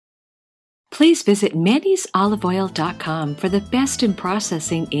Please visit mannysoliveoil.com for the best in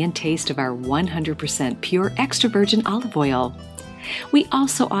processing and taste of our 100% pure extra virgin olive oil. We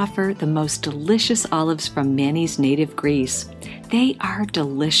also offer the most delicious olives from Manny's native Greece. They are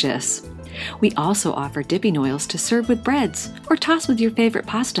delicious. We also offer dipping oils to serve with breads or toss with your favorite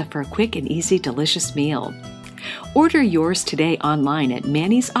pasta for a quick and easy, delicious meal. Order yours today online at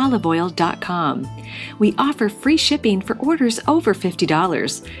mannysoliveoil.com. We offer free shipping for orders over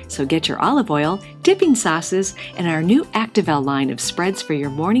 $50, so get your olive oil, dipping sauces, and our new Activell line of spreads for your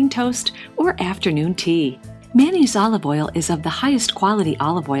morning toast or afternoon tea. Manny's olive oil is of the highest quality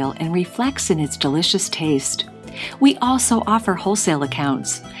olive oil and reflects in its delicious taste. We also offer wholesale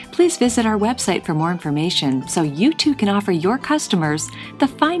accounts. Please visit our website for more information so you too can offer your customers the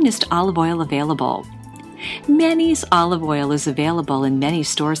finest olive oil available. Manny's olive oil is available in many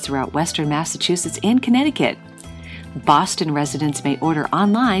stores throughout Western Massachusetts and Connecticut. Boston residents may order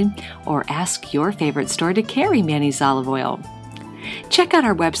online or ask your favorite store to carry Manny's olive oil. Check out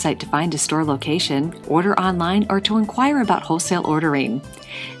our website to find a store location, order online, or to inquire about wholesale ordering.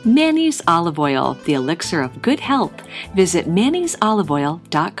 Manny's Olive Oil, the elixir of good health. Visit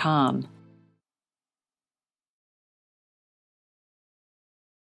mannysoliveoil.com.